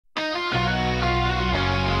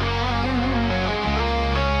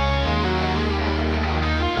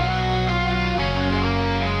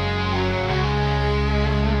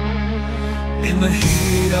the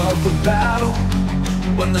heat of the battle,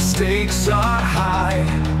 when the stakes are high,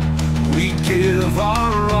 we give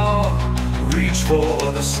our all, reach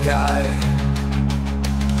for the sky.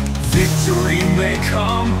 Victory may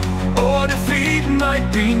come, or defeat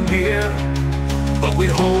might be near, but we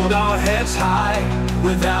hold our heads high,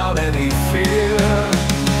 without any fear.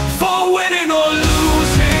 For winning or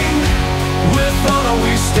losing, with honor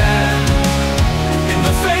we stand. In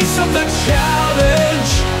the face of the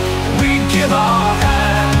challenge, we give our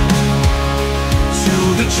hand. To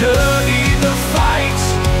the journey, the fight,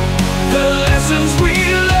 the lessons we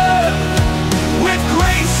learn, with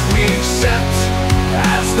grace we accept,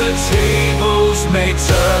 as the tables may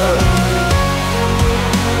turn.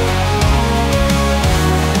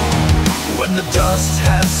 When the dust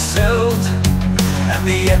has settled and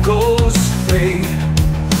the echoes fade,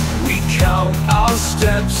 we count our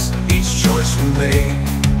steps, each choice we made.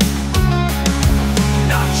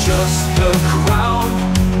 Not just the crown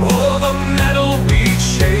or the medal we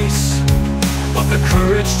chase, but the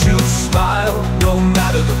courage to smile no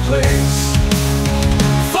matter the place.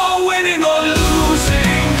 For winning or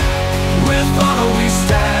losing, with honor we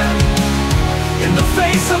stand. In the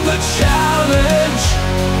face of the challenge,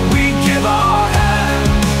 we give our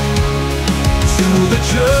hand. To the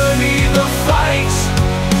journey, the fight,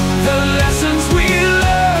 the lessons we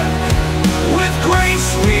learn, with grace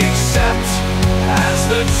we accept, as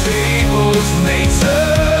the tables may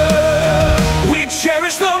turn. We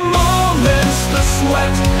cherish the moments, the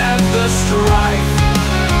sweat and the strife,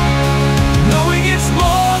 knowing it's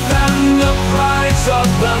more than the prize of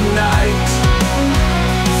the night.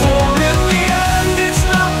 For in the end it's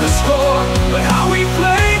not the score, but how we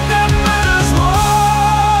played that matters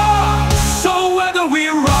more. So whether we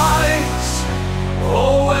rise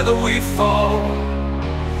or whether we fall,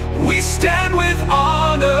 we stand with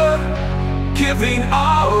honor, giving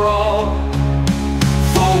our all.